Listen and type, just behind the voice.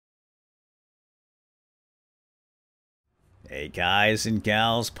Hey guys and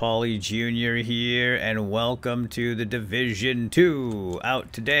gals, Paulie Jr. here, and welcome to the Division 2.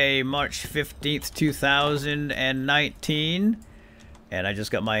 Out today, March 15th, 2019. And I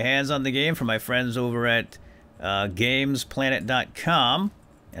just got my hands on the game from my friends over at gamesplanet.com.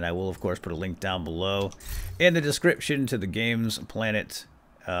 And I will, of course, put a link down below in the description to the Games Planet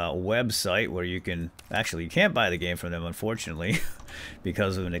website, where you can... Actually, you can't buy the game from them, unfortunately,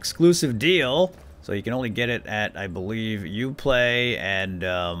 because of an exclusive deal. So you can only get it at, I believe, Uplay and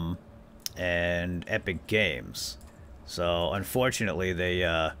Epic Games. So unfortunately,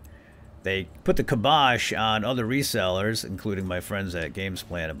 they put the kibosh on other resellers, including my friends at Games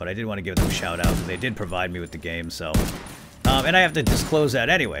Planet. But I did want to give them a shout out because they did provide me with the game. So, and I have to disclose that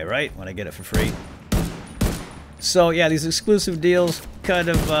anyway, right? When I get it for free. So yeah, these exclusive deals kind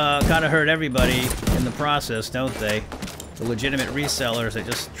of hurt everybody in the process, don't they? The legitimate resellers that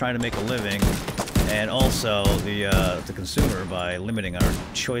just try to make a living. And also the consumer by limiting our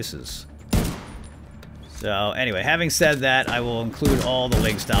choices. So anyway, having said that, I will include all the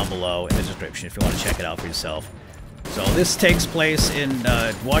links down below in the description if you want to check it out for yourself. So this takes place in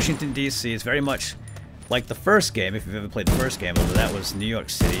Washington DC. It's very much like the first game, if you've ever played the first game, although that was New York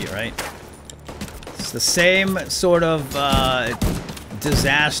City, right? It's the same sort of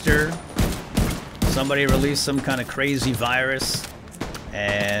disaster. Somebody released some kind of crazy virus.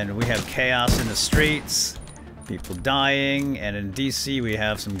 And we have chaos in the streets, people dying, and in DC we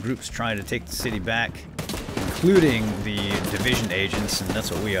have some groups trying to take the city back, including the division agents, and that's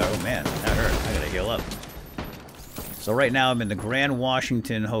what we are. Oh man, that hurt. I gotta heal up. So right now I'm in the Grand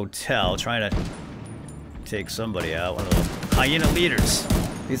Washington Hotel trying to take somebody out, one of the hyena leaders.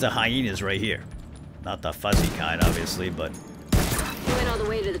 These are hyenas right here. Not the fuzzy kind, obviously, but you went all the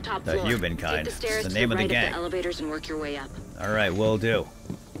way to the top floor. The human kind. Take the stairs it's the name to the of the right gang. Of the elevators and work your way up. Alright, will do.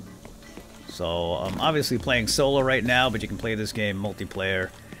 So, I'm obviously playing solo right now, but you can play this game multiplayer.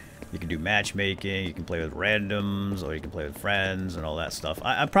 You can do matchmaking, you can play with randoms, or you can play with friends, and all that stuff.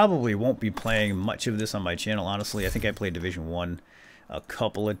 I probably won't be playing much of this on my channel, honestly. I think I played Division 1 a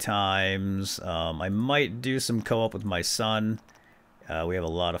couple of times. I might do some co-op with my son. We have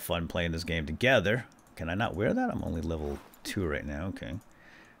a lot of fun playing this game together. Can I not wear that? I'm only level 2 right now, okay.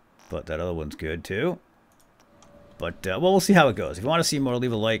 But that other one's good, too. But, well, we'll see how it goes. If you want to see more,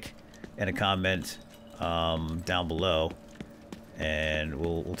 leave a like and a comment down below, and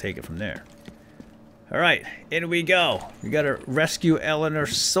we'll take it from there. Alright, in we go. We gotta rescue Eleanor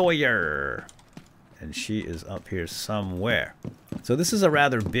Sawyer, and she is up here somewhere. So this is a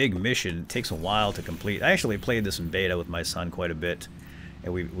rather big mission. It takes a while to complete. I actually played this in beta with my son quite a bit,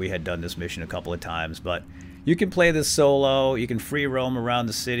 and we had done this mission a couple of times, but you can play this solo. You can free roam around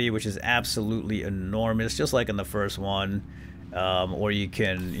the city, which is absolutely enormous, just like in the first one. Or you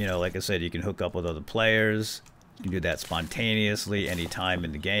can, you know, like I said, you can hook up with other players. You can do that spontaneously anytime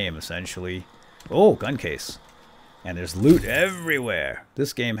in the game, essentially. Oh, gun case. And there's loot everywhere.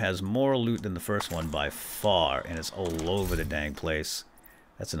 This game has more loot than the first one by far, and it's all over the dang place.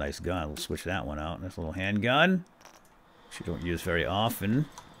 That's a nice gun. We'll switch that one out. Nice little handgun, which you don't use very often,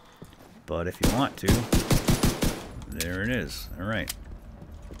 but if you want to, there it is. Alright.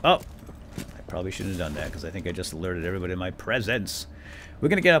 Oh! I probably shouldn't have done that, because I think I just alerted everybody to my presence. We're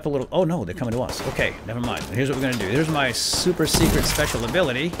going to get up a little... Oh, no, they're coming to us. Okay, never mind. Here's what we're going to do. Here's my super secret special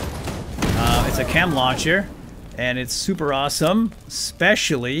ability. It's a chem launcher, and it's super awesome,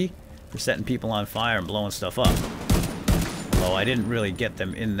 especially for setting people on fire and blowing stuff up. Although I didn't really get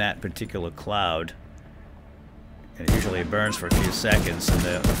them in that particular cloud. And it usually burns for a few seconds, and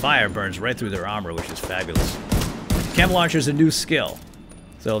the fire burns right through their armor, which is fabulous. Chem launcher is a new skill.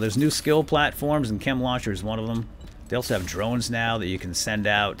 So there's new skill platforms, and chem launcher is one of them. They also have drones now that you can send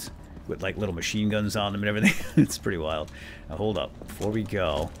out with like little machine guns on them and everything. It's pretty wild. Now hold up. Before we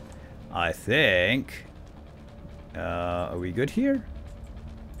go, I think... are we good here?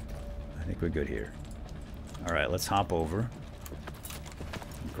 I think we're good here. Alright, let's hop over.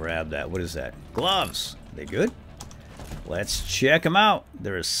 Grab that. What is that? Gloves! Are they good? Let's check them out.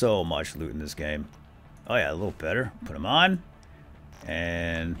 There is so much loot in this game. Oh yeah, a little better. Put them on.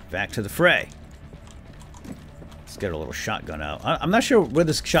 And back to the fray. Let's get a little shotgun out. I'm not sure where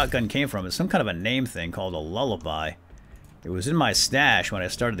this shotgun came from. It's some kind of a name thing called a lullaby. It was in my stash when I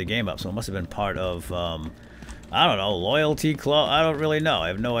started the game up, so it must have been part of, I don't know, loyalty club. I don't really know. I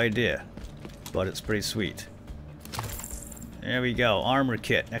have no idea. But it's pretty sweet. There we go. Armor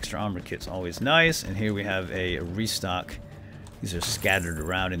kit. Extra armor kit's always nice. And here we have a restock. These are scattered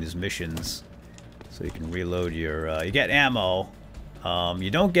around in these missions. So you can reload your... you get ammo. You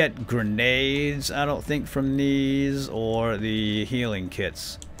don't get grenades, I don't think, from these, or the healing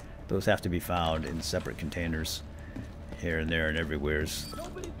kits. Those have to be found in separate containers. here and there and everywheres.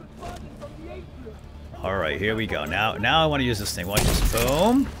 Alright, here we go. Now I want to use this thing. Watch this.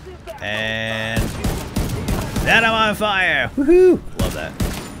 Boom. And... Then I'm on fire! Woohoo! Love that.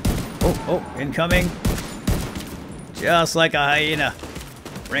 Oh, incoming. Just like a hyena.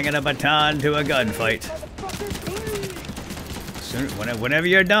 Bringing a baton to a gunfight. Whenever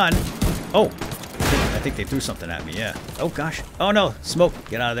you're done. Oh! I think they threw something at me, yeah. Oh gosh. Oh no! Smoke!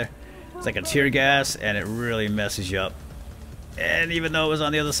 Get out of there. It's like a tear gas, and it really messes you up. And even though it was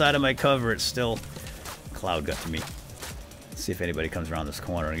on the other side of my cover, it's still... Cloud got to me. Let's see if anybody comes around this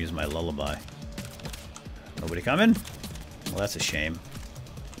corner and use my lullaby. Nobody coming? Well, that's a shame.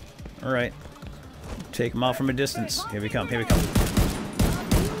 Alright. Take them out from a distance. Here we come, here we come.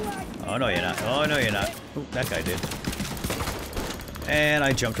 Oh, no, you're not. Oh, no, you're not. Oh, that guy did. And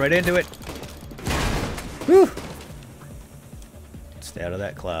I jumped right into it. Whew! Stay out of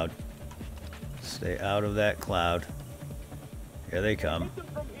that cloud. Stay out of that cloud. Here they come.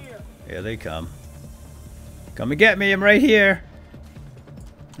 Here they come. Come and get me, I'm right here.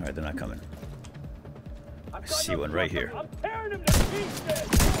 Alright, they're not coming. I see one right here.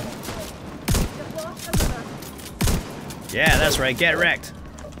 Yeah, that's right, get wrecked.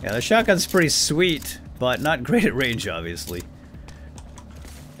 Yeah, the shotgun's pretty sweet, but not great at range, obviously.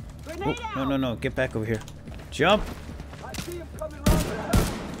 Oh, no, get back over here. Jump!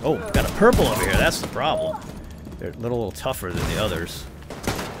 Oh, got a purple over here, that's the problem. They're a little tougher than the others.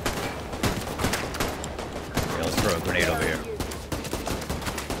 Okay, let's throw a grenade over here.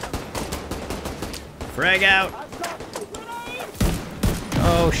 Frag out!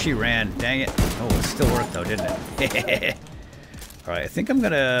 Oh, she ran. Dang it. Oh, it still worked though, didn't it? Alright, I think I'm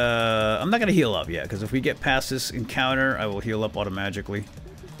not gonna heal up yet, because if we get past this encounter, I will heal up automatically.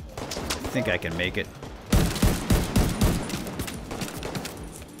 I think I can make it.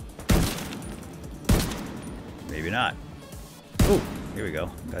 Maybe not. Oh, here we go.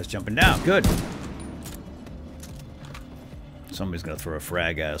 Guy's jumping down. Good. Somebody's gonna throw a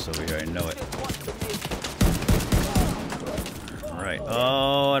frag at us over here. I know it. Alright.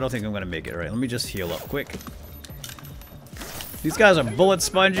 Oh, I don't think I'm gonna make it. Alright, let me just heal up quick. These guys are bullet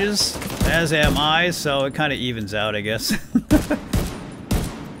sponges, as am I, so it kind of evens out, I guess.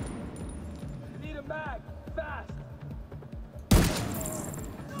 Need a mag, fast.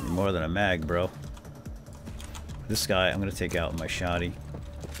 More than a mag, bro. This guy, I'm gonna take out with my shotty.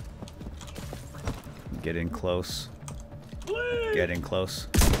 Get in close. Get in close.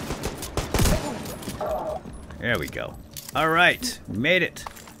 There we go. Alright, we made it.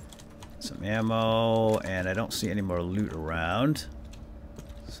 Some ammo, and I don't see any more loot around.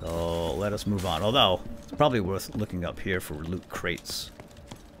 So let us move on. Although, it's probably worth looking up here for loot crates.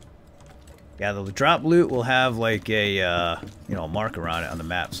 Yeah, the drop loot will have like a, you know, mark around it on the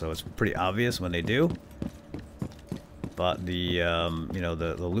map, so it's pretty obvious when they do. But the, you know,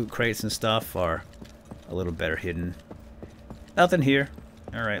 the loot crates and stuff are a little better hidden. Nothing here.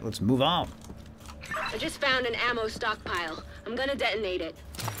 Alright, let's move on. I just found an ammo stockpile. I'm gonna detonate it.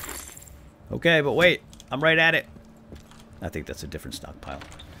 Okay, but wait. I'm right at it. I think that's a different stockpile.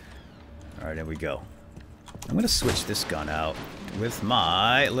 Alright, there we go. I'm gonna switch this gun out with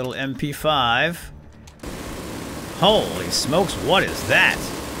my little MP5. Holy smokes, what is that?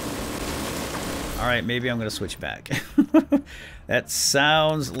 Alright, maybe I'm gonna switch back. That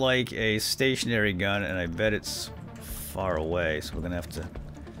sounds like a stationary gun, and I bet it's far away, so we're gonna have to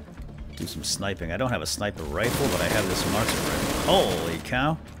do some sniping. I don't have a sniper rifle, but I have this marksman rifle. Holy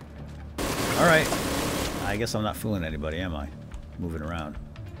cow. Alright. I guess I'm not fooling anybody, am I? Moving around.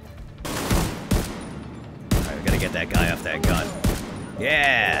 Alright, we gotta get that guy off that gun.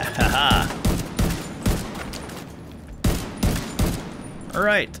 Yeah! Haha!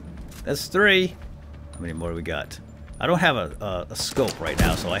 Alright. That's 3. How many more do we got? I don't have a scope right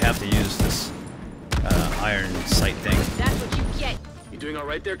now, so I have to use this iron sight thing. That's what you get. You doing all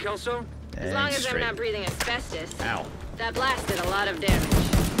right there, Kelso? As long as I'm not breathing asbestos. Ow. That blast did a lot of damage.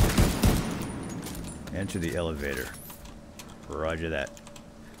 Enter the elevator. Roger that.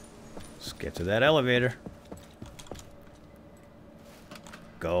 Let's get to that elevator.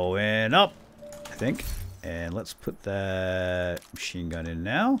 Going up, I think. And let's put that machine gun in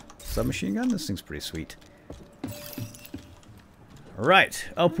now. Submachine gun? This thing's pretty sweet. Alright,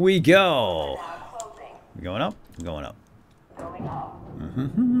 up we go. We going up? We're going up.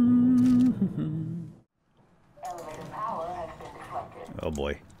 Oh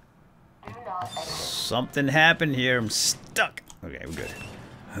boy. Something happened here. I'm stuck. Okay, we're good.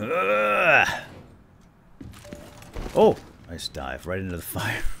 Oh, nice dive right into the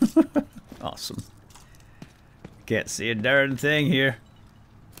fire. Awesome. Can't see a darn thing here.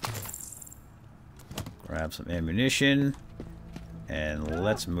 Grab some ammunition. And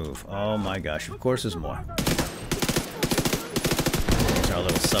let's move. Oh my gosh, of course there's more. There's our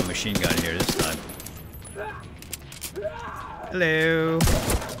little submachine gun here this time. Hello.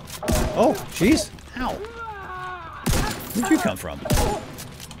 Oh, jeez. Ow. Where'd you come from?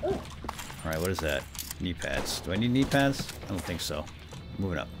 Alright, what is that? Knee pads. Do I need knee pads? I don't think so.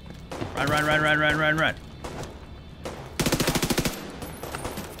 Moving up. Run, run, run, run, run, run, run.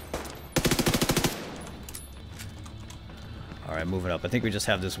 Alright, moving up. I think we just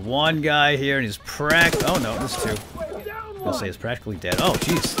have this one guy here and he's oh no, there's two. I'll say he's practically dead. Oh,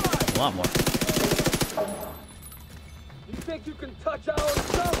 jeez. A lot more. You think you can touch our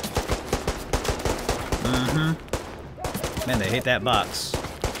stuff? Mm-hmm. Man, they hate that box.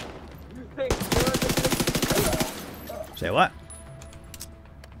 You think you're Say what?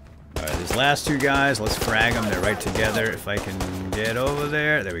 Alright, these last two guys, let's frag them. They're right together. If I can get over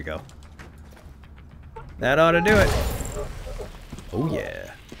there. There we go. That ought to do it. Oh,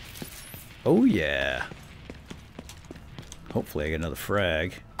 yeah. Oh, yeah. Hopefully I get another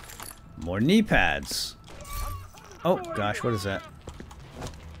frag. More knee pads. Oh, gosh, what is that?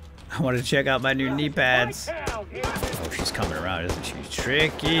 I wanted to check out my new knee pads. Oh, she's coming around, isn't she?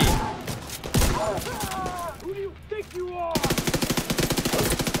 Tricky. Who do you think you are?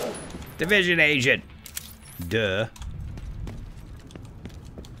 Division agent. Duh.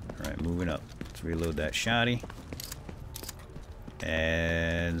 Alright, moving up. Let's reload that shotty.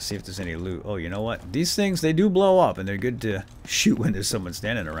 And see if there's any loot. Oh, you know what? These things, they do blow up, and they're good to shoot when there's someone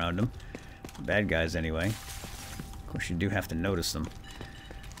standing around them. Bad guys, anyway. Of course, you do have to notice them.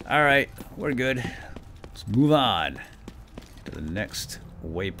 Alright, we're good. Let's move on to the next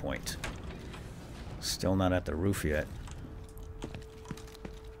waypoint. Still not at the roof yet.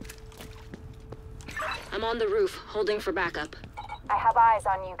 I'm on the roof, holding for backup. I have eyes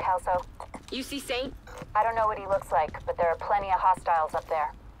on you, Kelso. You see Saint? I don't know what he looks like, but there are plenty of hostiles up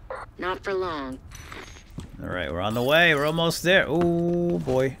there. Not for long. Alright, we're on the way. We're almost there. Oh,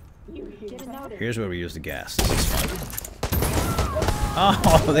 boy. Here's where we use the gas. This is fun.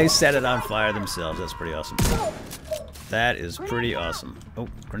 Oh, they set it on fire themselves. That's pretty awesome. That is pretty awesome. Oh,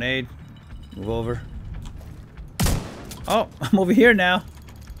 grenade. Move over. Oh, I'm over here now.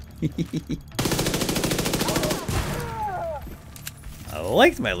 I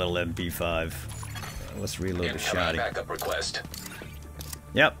liked my little MP5. Let's reload the shotty. Backup request.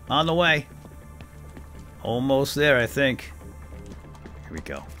 Yep, on the way. Almost there, I think. Here we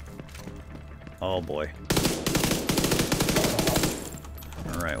go. Oh boy.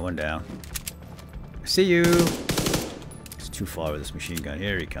 Alright, one down. I see you. It's too far with this machine gun.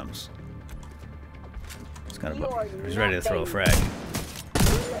 Here he comes. He's ready to throw a frag.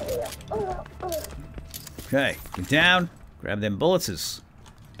 Okay, get down. Grab them bullets.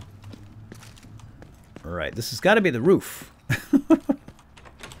 Alright, this has got to be the roof.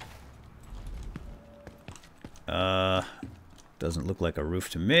 Doesn't look like a roof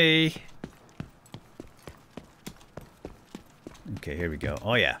to me. Okay, here we go.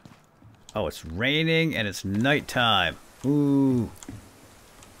 Oh, yeah. Oh, it's raining and it's nighttime. Ooh.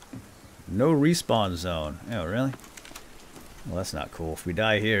 No respawn zone. Oh, really? Well, that's not cool. If we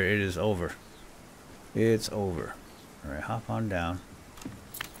die here, it is over. It's over. Alright, hop on down.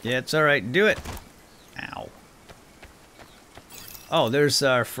 Yeah, it's alright. Do it. Ow. Oh, there's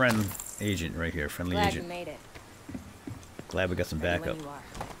our friend agent right here. Friendly Glad agent. you made it. Glad we got some backup. Ready when you are.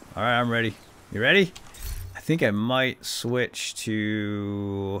 Alright, I'm ready. You ready? I think I might switch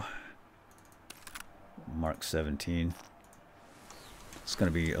to Mark 17. It's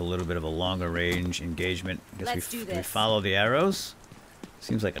going to be a little bit of a longer range engagement. Let's do we this. follow the arrows.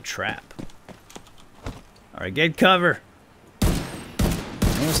 Seems like a trap. Alright, get cover. I'm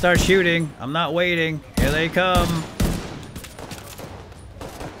going to start shooting. I'm not waiting. Here they come.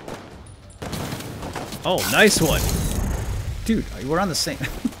 Oh, nice one. Dude, we're on the same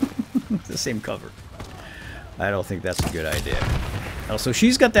the same cover. I don't think that's a good idea. Oh, so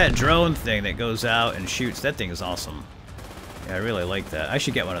she's got that drone thing that goes out and shoots. That thing is awesome. Yeah, I really like that. I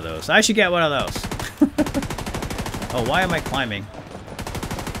should get one of those. I should get one of those. Oh, why am I climbing?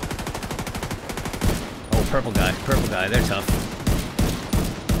 Oh, purple guy. Purple guy. They're tough.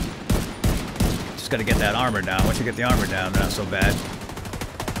 Just gotta get that armor down. Once you get the armor down, they're not so bad.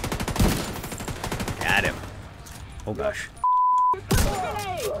 Got him. Oh, gosh.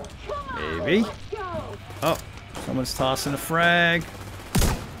 Maybe. Oh, someone's tossing a frag.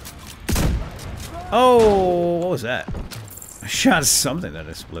 Oh, what was that? I shot something that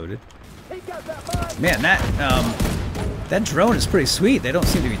exploded. Man, that drone is pretty sweet. They don't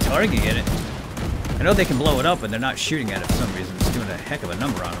seem to be targeting it. I know they can blow it up, but they're not shooting at it for some reason. It's doing a heck of a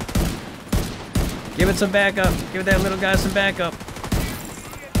number on them. Give it some backup. Give that little guy some backup.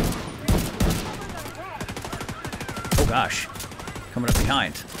 Oh gosh. Coming up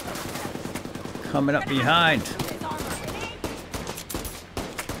behind. Coming up behind.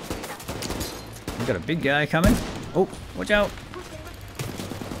 We got a big guy coming. Oh, watch out.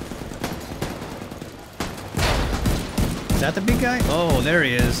 Is that the big guy? Oh, there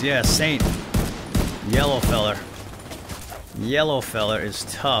he is. Yeah, Saint. Yellow feller. Yellow feller is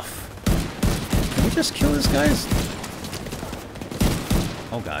tough. Can we just kill this guy?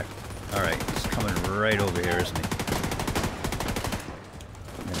 Oh god. Alright, he's coming right over here, isn't he?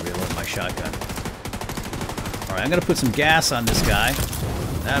 I'm gonna reload my shotgun. Alright, I'm gonna put some gas on this guy.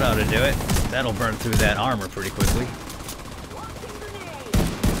 That ought to do it. That'll burn through that armor pretty quickly.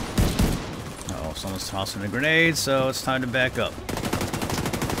 Uh-oh, someone's tossing a grenade, so it's time to back up.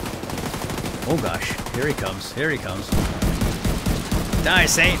 Oh gosh, here he comes, here he comes. Die,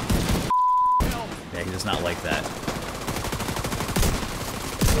 Saint! Yeah, he does not like that.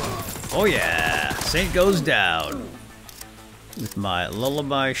 Oh yeah, Saint goes down. With my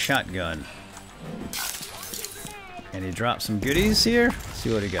lullaby shotgun. And he dropped some goodies here. Let's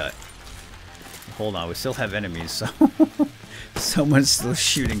see what he got. Hold on, we still have enemies, so someone's still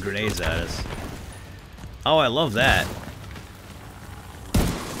shooting grenades at us. Oh, I love that.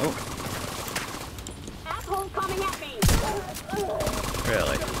 Oh. Asshole coming at me.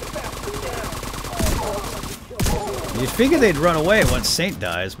 Really? You'd figure they'd run away once Saint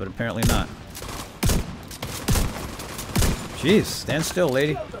dies, but apparently not. Jeez, stand still,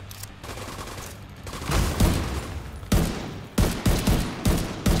 lady.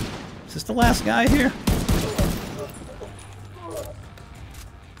 Is this the last guy here?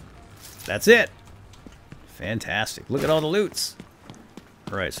 That's it. Fantastic. Look at all the loots.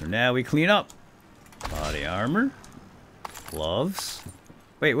 Alright, so now we clean up. Body armor. Gloves.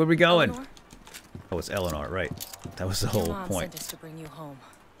 Wait, where are we going? Eleanor? Oh, it's Eleanor, right. That was the whole Your mom point. sent us to bring you home.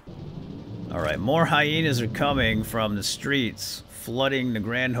 Alright, more hyenas are coming from the streets, flooding the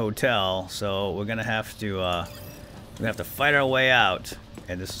Grand Hotel, so we're gonna have to fight our way out,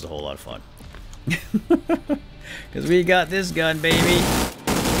 and this is a whole lot of fun. Because we got this gun, baby!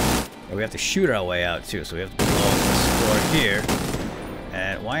 And we have to shoot our way out, too, so we have to blow up this door here.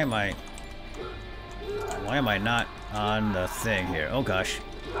 And why am I not on the thing here? Oh, gosh.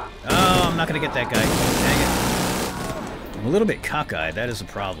 Oh, I'm not gonna get that guy. Dang it. I'm a little bit cockeyed, that is a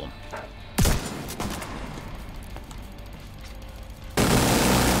problem.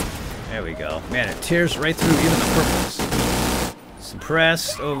 There we go. Man, it tears right through even the purples.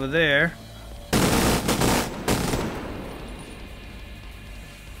 Suppressed over there.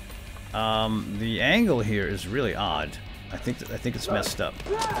 The angle here is really odd. I think it's messed up.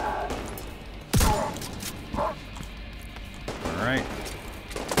 All right.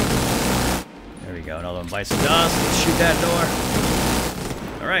 There we go. Another one bites the dust. Let's shoot that door.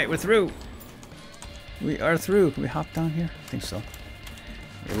 All right, we're through. We are through. Can we hop down here? I think so.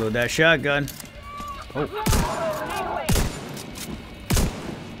 Reload that shotgun. Oh.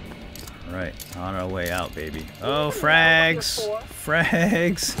 Alright, on our way out, baby. Oh, frags!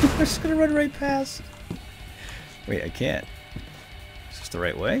 Frags! I'm just gonna run right past. Wait, I can't. Is this the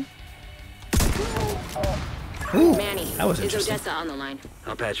right way? Ooh, Manny, that was is interesting. Odessa on the line?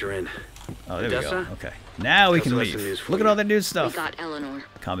 I'll patch her in. Oh, there we go. Odessa? Okay. Now we can How's the rest of the leave. news for Look at you? all the new We stuff. got Eleanor.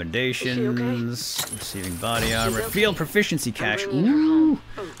 Commendations, receiving body armor, okay. field proficiency cache. I'm bringing her Ooh, home.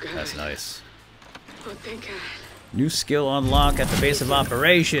 Oh, God. that's nice. Oh, thank God. New skill unlock at the base of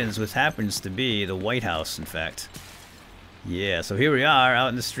operations, which happens to be the White House, in fact. Yeah, so here we are out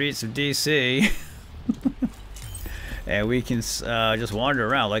in the streets of DC. And we can just wander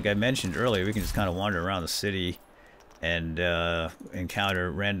around. Like I mentioned earlier, we can just kind of wander around the city and encounter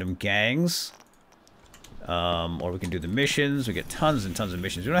random gangs. Or we can do the missions. We get tons and tons of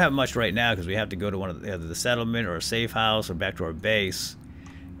missions. We don't have much right now because we have to go to one of either the settlement or a safe house or back to our base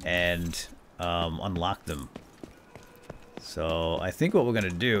and unlock them. So I think what we're gonna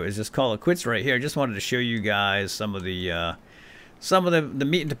do is just call it quits right here. I just wanted to show you guys some of the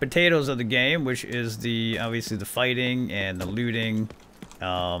meat and the potatoes of the game, which is obviously the fighting and the looting.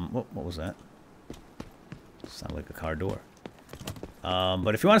 What was that? Sounded like a car door.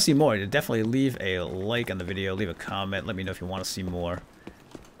 But if you want to see more, definitely leave a like on the video, leave a comment, let me know if you want to see more,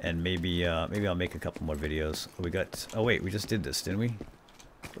 and maybe I'll make a couple more videos. Oh wait, we just did this, didn't we?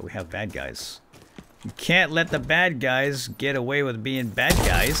 But we have bad guys. You can't let the bad guys get away with being bad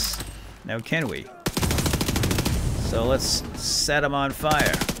guys. Now can we? So let's set them on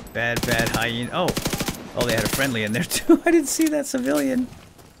fire. Bad hyena. Oh, they had a friendly in there too. I didn't see that civilian.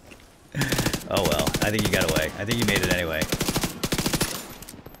 Oh well, I think he got away. I think he made it anyway.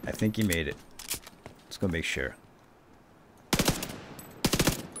 I think he made it. go make sure.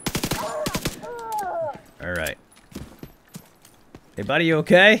 Alright. Hey buddy, you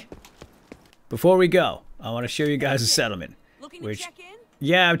okay? Before we go, I want to show you guys a settlement. Looking to check in?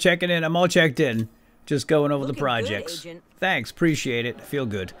 Yeah, I'm checking in. I'm all checked in. Just going over the Looking projects. good, Agent. Thanks, appreciate it. Feel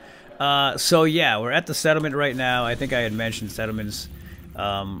good. So yeah, we're at the settlement right now. I think I had mentioned settlements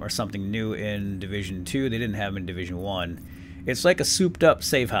are something new in Division 2. They didn't have them in Division 1. It's like a souped up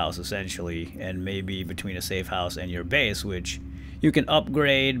safe house, essentially, and maybe between a safe house and your base, which you can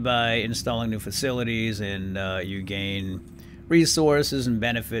upgrade by installing new facilities, and you gain resources and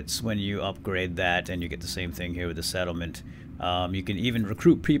benefits when you upgrade that, and you get the same thing here with the settlement. You can even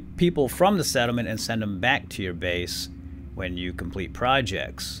recruit people from the settlement and send them back to your base when you complete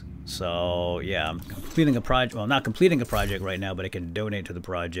projects. So yeah, I'm completing a project, well, not completing a project right now, but I can donate to the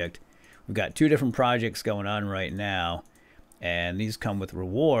project. We've got 2 different projects going on right now, and these come with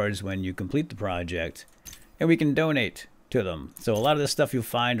rewards when you complete the project, and we can donate to them. So a lot of this stuff you'll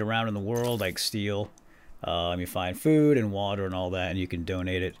find around in the world, like steel, you find food and water and all that, and you can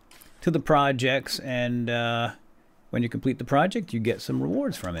donate it to the projects, and when you complete the project, you get some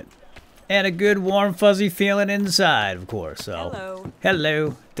rewards from it. And a good warm fuzzy feeling inside, of course. So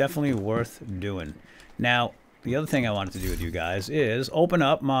hello. Definitely worth doing. Now, the other thing I wanted to do with you guys is open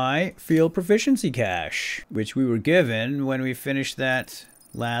up my field proficiency cache, which we were given when we finished that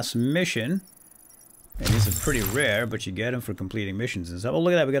last mission. And these are pretty rare, but you get them for completing missions and stuff. Oh,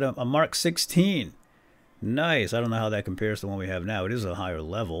 look at that. We got a Mark 16. Nice. I don't know how that compares to the one we have now. It is a higher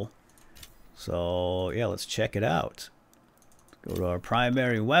level. So, yeah, let's check it out. Go to our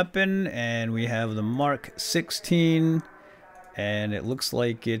primary weapon, and we have the Mark 16. And it looks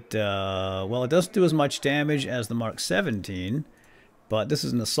like it, well, it doesn't do as much damage as the Mark 17. But this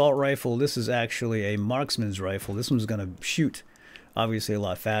is an assault rifle. This is actually a marksman's rifle. This one's going to shoot, obviously, a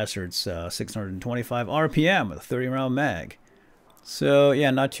lot faster. It's 625 RPM with a 30-round mag. So, yeah,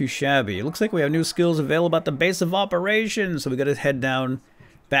 not too shabby. It looks like we have new skills available at the base of operations. So we got to head down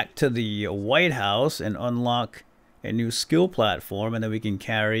back to the White House and unlock a new skill platform, and then we can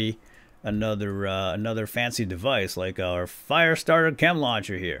carry another fancy device like our fire starter chem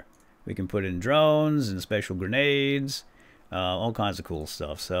launcher here. We can put in drones and special grenades, all kinds of cool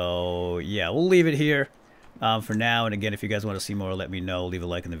stuff. So yeah, we'll leave it here for now. And again, if you guys want to see more, let me know. Leave a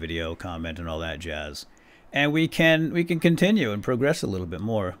like in the video, comment, and all that jazz. And we can continue and progress a little bit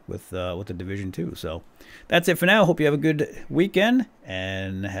more with the Division 2. So that's it for now. Hope you have a good weekend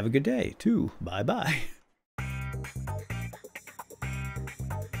and have a good day too. Bye bye.